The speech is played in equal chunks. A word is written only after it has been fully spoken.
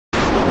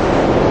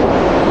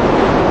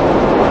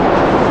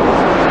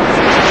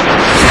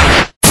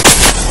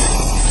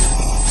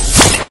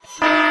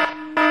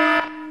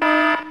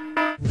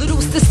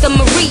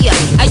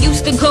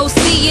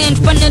Maria in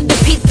front of the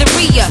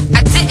pizzeria.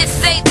 I didn't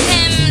say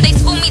Tim, they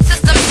schooled me to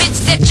some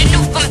bitch that you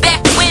knew from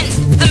back when.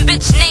 Some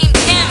bitch named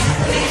Kim.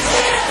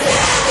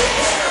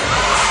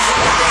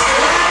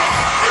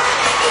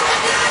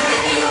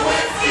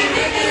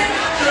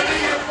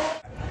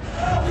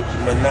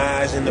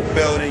 Minaj in the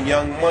building,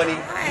 Young Money,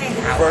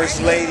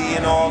 First Lady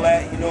and all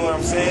that, you know what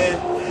I'm saying?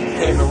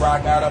 Came to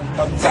rock out up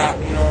top,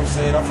 you know what I'm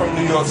saying? I'm from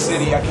New York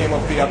City, I came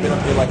up here, I've been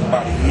up here like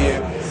about a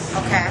year.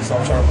 Okay. So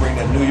I'm trying to bring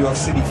that New York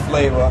City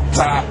flavor up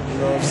top, you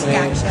know what I'm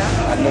saying? Gotcha.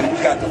 I know you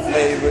got the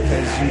flavor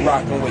because you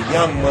rocking with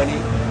Young Money.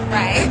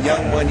 Right. And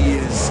Young Money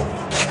is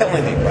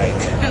killing it right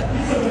now.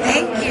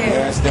 Thank you. You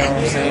understand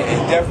what I'm saying?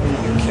 And definitely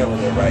you're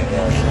killing it right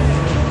now.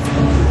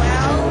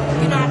 Well,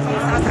 you know, I'm from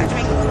the Southside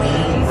Jamaica,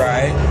 Queens.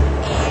 Right.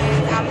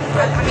 And I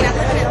live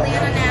in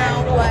Atlanta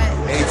now, but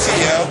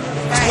ATL,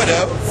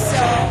 Twitter.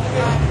 So I'm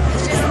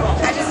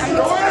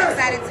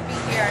excited to be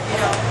here. You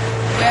know,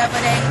 wherever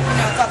they,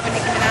 fuck with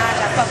Nicki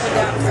Minaj, I fuck with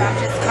them. So I'm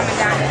just coming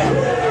down to,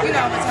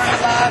 return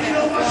love and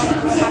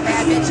perform my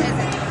bad bitches,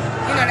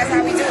 and that's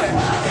how we do it.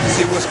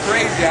 See, what's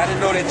crazy? I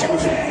didn't know that you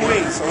was from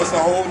Queens, so it's a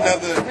whole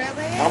nother.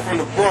 Really? I'm from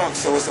the Bronx,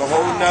 so it's a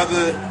whole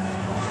nother.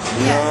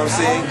 You know what I'm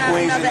saying?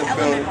 Queens in the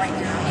building. Right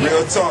now.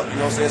 Real talk, you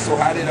know what I'm saying? So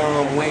how did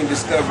Wayne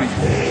discover you?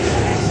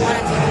 Want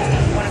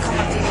to come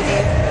up to you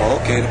there? Oh,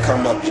 okay, the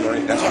come up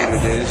joint, that's what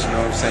it is, you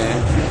know what I'm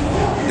saying?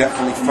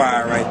 Definitely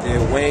fire right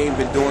there. Wayne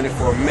been doing it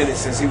for a minute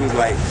since he was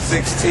like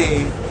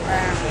 16.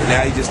 And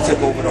now he just took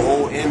over the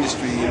whole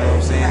industry, you know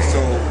what I'm saying?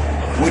 So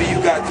what do you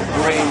got to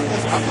bring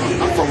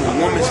from a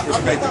woman's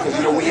perspective?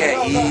 Because we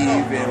had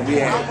Eve and we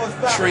had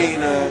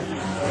Trina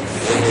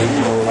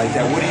and like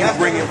that. What are you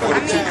bringing for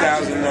the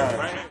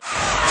 2009?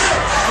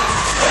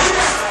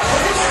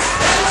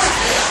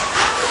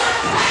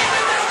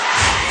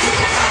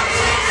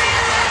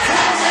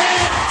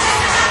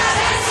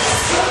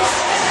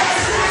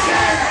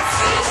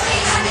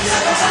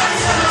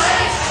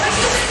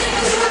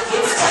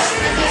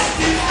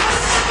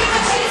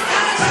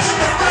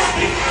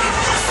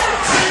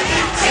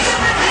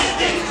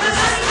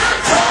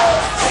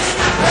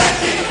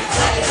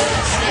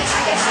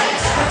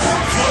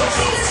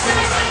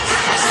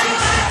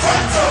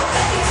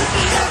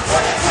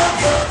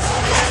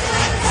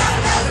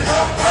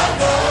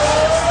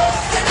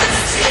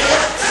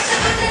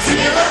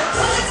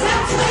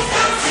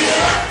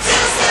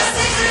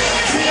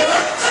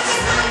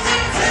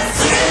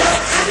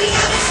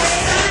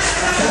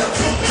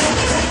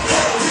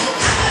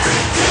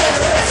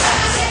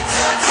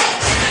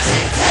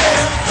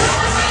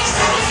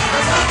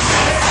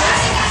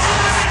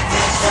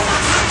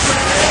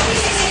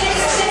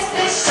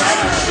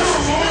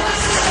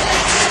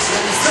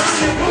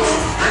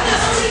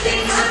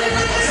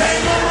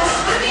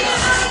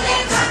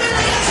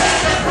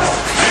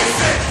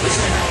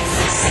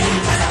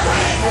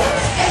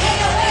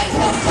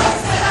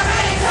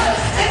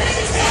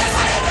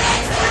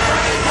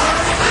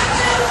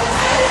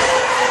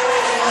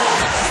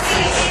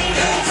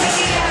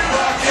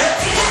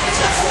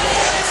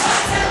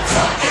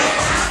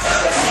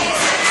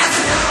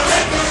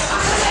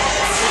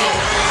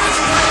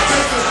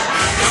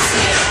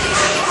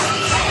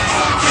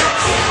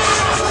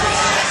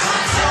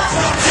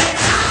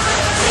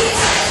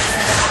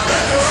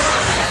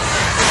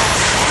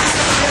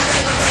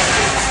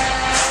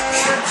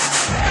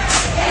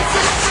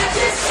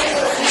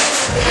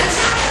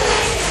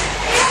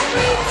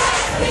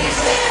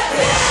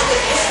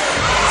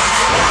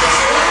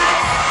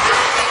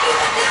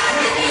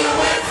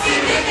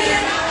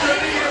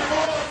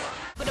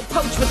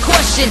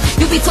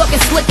 You be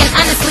talking slick and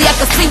honestly I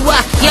can see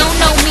why you don't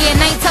know me and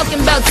I ain't talking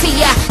about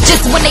T.I.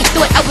 Just when they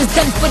thought I was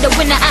done for the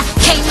winner, I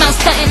came out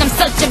stunting, I'm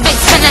such a big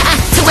sinner. I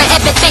do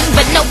everything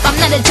but nope, I'm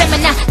not a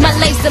Gemini. My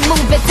life's a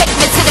movie, take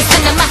me to the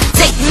cinema.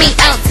 Take me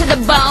out to the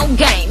ball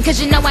game, cause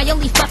I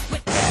only fuck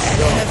with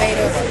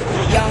innovative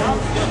young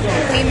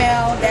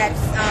female that's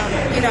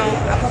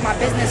I put my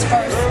business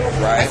first.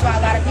 Right. That's why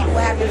a lot of people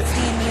haven't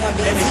seen me on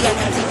BET and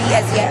MTV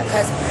as yet,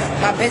 because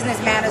my business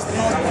matters the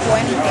most before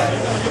anything.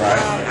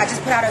 Right. I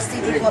just put out a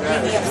CD called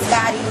Premium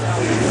Scotty.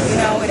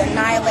 It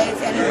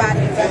annihilates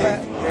anybody you've ever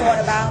thought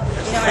about.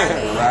 You know what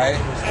I mean? Right.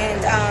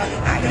 And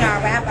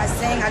I rap, I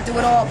sing, I do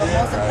it all, but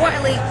most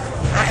importantly,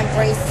 I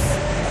embrace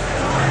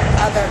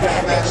other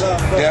than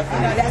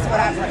definitely. That's what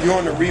I bring. You're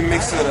on the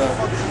remix of the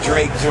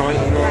Drake joint,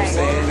 you know what I'm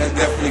saying? That's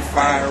definitely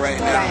fire right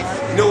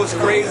now. You know what's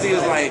crazy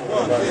is like,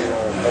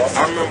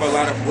 I remember a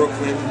lot of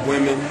Brooklyn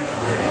women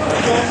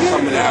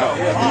coming out,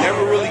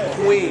 never really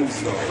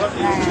Queens though.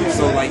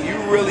 So like you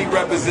really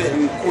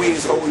representing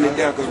Queens, holding it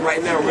down, because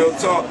right now, real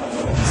talk,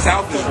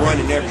 South is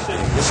running everything.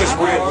 It's just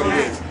weird what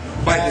it is.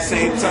 But at the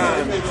same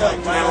time,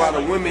 not a lot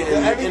of women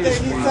in the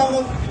industry.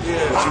 But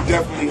you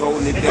definitely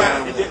holding it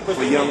down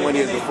for Young Money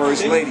as the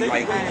first lady.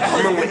 Like, I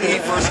remember when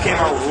Eve first came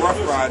out with Rough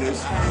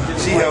Riders,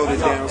 she held it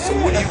down. So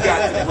what do you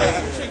got to bring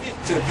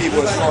to the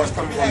people as far as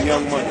coming from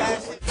Young Money?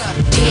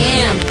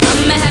 Damn,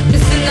 I'ma have to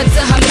send her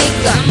to her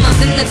maker. I'ma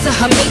send her to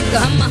her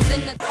maker. I'ma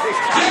send her to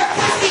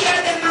Pussier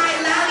than my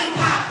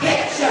lollipop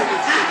picture.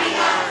 I be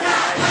on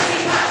top, money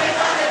popping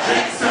on the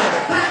drink,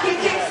 sir.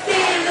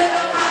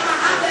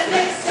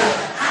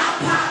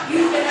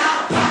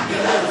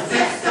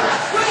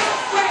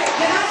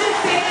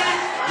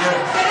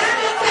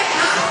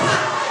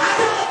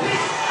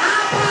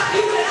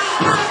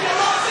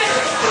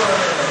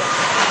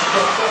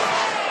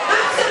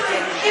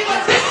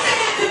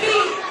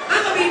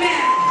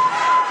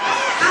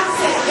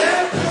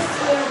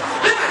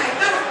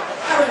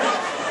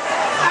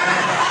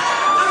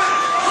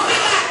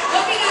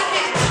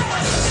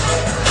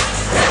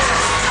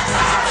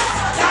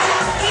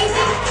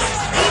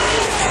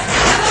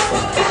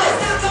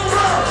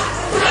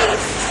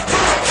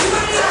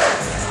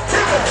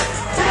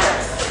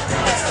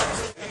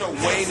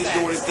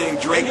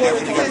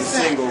 definitely got the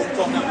single.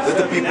 Let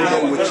the people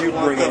know what you're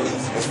bringing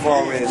as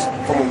far as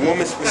from a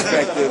woman's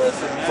perspective,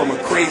 from a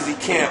crazy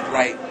camp,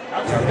 like.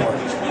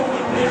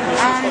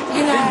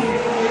 You know,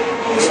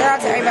 shout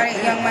out to everybody at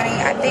Young Money.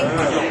 I think,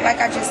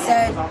 like I just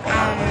said,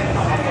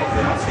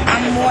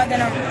 I'm more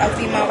than a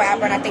female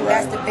rapper, and I think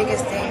that's the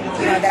biggest thing,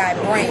 you know, that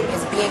I bring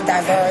is being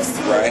diverse.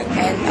 Right.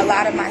 And a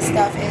lot of my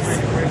stuff is,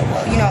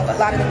 you know, a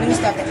lot of the new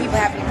stuff that people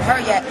haven't even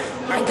heard yet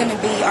are going to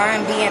be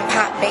R&B and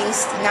pop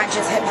based, not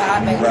just hip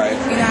hop. And right.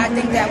 You know, I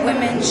think that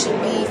women should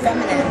be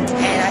feminine,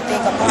 and I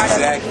think a part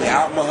exactly.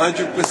 of I'm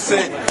 100%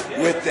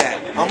 with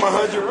that. I'm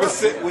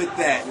 100% with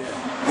that.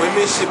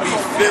 Women should be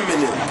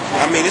feminine.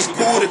 I mean, it's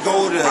cool to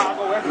go to,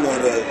 you know,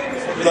 the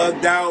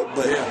thugged out,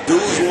 but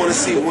dudes want to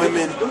see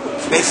women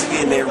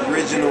basically in their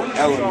original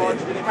element,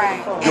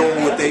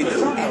 doing what they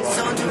do. And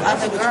so do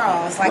other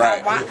girls.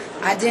 Like,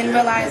 I didn't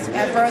realize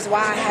at first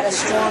why I had a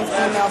strong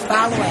female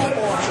following,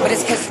 but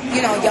it's because,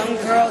 you know, young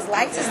girls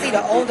like to see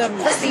the older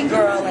pussy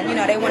girl, and, you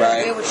know, they want to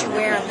wear what you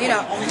wear, and, you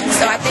know.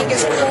 So I think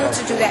it's cool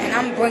to do that, and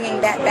I'm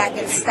bringing that back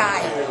in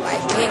style,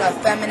 like being a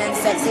feminine,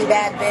 sexy,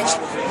 bad bitch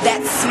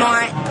that's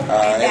smart,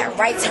 and that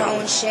writes her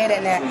own shit,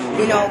 and that,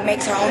 you know,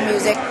 makes her own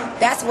music.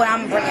 That's what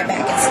I'm bringing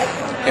back in style.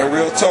 And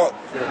real talk,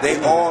 they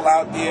all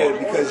out there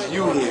because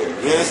you here.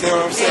 You understand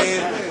what I'm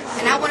saying?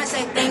 And I want to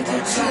say thank you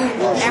to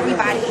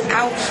everybody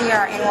out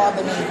here in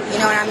Albany. You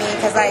know what I mean?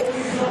 Because, like,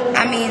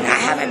 I mean, I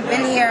haven't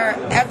been here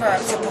ever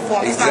to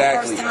perform. It's my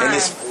first time. And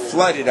it's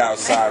flooded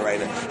outside right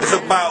now. It's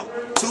about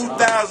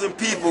 2,000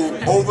 people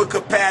over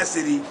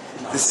capacity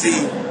to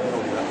see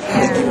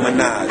Nicki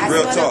Minaj.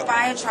 Real talk.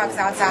 Fire trucks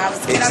outside.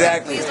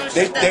 Exactly.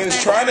 They was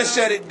trying to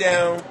shut it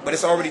down, but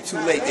it's already too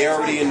late. They're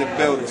already in the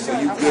building, so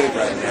you good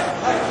right now.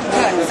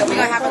 Good. So we're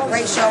going to have a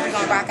great show. We're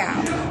going to rock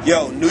out.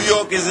 Yo, New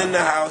York is in the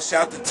house.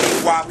 Shout to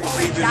T-Wop and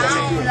Region.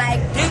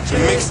 The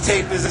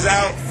mixtape is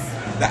out.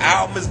 The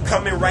album is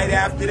coming right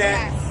after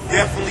that.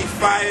 Definitely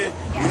fire.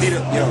 We need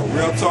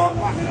real talk.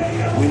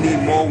 We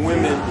need more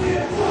women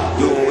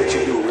doing what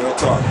you do. Real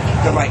talk.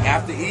 Because like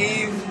after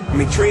Eve, I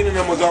mean, Trina and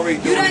them was already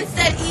doing it. You done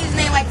said Eve's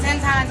name like 10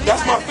 times.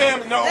 That's my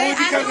family. No, only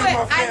because it's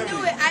my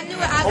family. I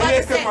knew it. Only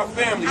because my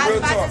family.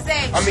 Real talk.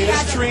 I mean,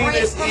 it's Trina,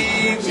 it's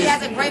Eve. She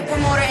has a great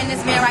promoter in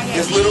this man right here.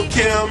 It's Little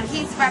Kim.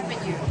 He's repping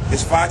you.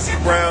 It's Foxy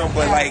Brown,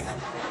 but like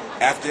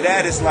after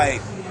that, it's like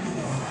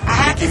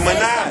Nicki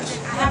Minaj.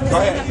 Go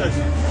ahead. I'm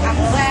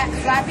glad,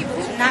 because a lot of people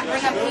do not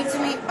bring up Eve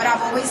to me, but I've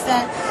always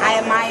said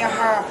I admire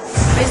her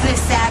business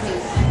savvy.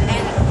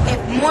 And if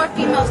more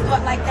females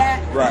thought like that,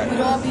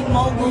 we'd all be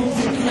moguls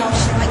and, you know,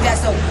 shit like that.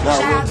 So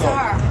shout out to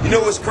her. You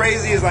know what's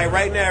crazy is like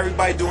right now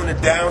everybody doing the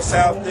down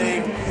south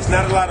thing. There's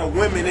not a lot of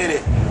women in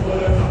it.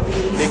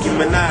 Nicki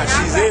Minaj,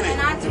 she's in it.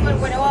 And I do it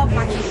with all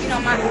my, you know,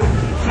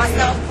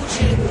 myself,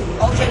 Gucci,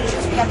 OJ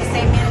Juice, we got the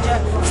same manager.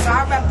 So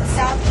I rep the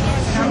South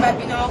Ends, and I rep,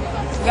 you know,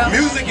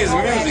 music is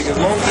music. As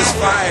long as it's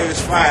fire,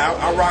 it's fire.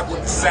 I rock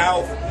with the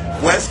South,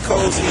 West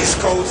Coast, East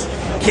Coast,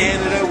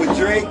 Canada with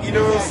Drake, you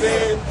know what I'm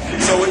saying?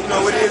 So, you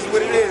know, it is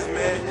what it is,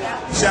 man.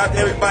 Shout out to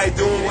everybody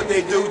doing what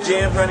they do.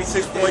 Jam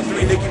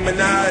 96.3, Nicki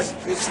Minaj,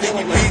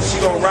 Sneaky Beats, she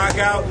gonna rock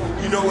out.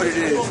 You know what it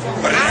is.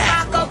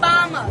 Barack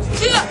Obama.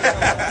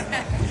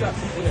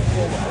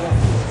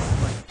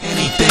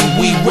 Anything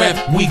we rep,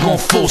 we gon'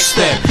 full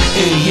step.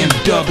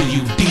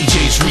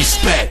 AMWDJS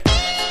respect.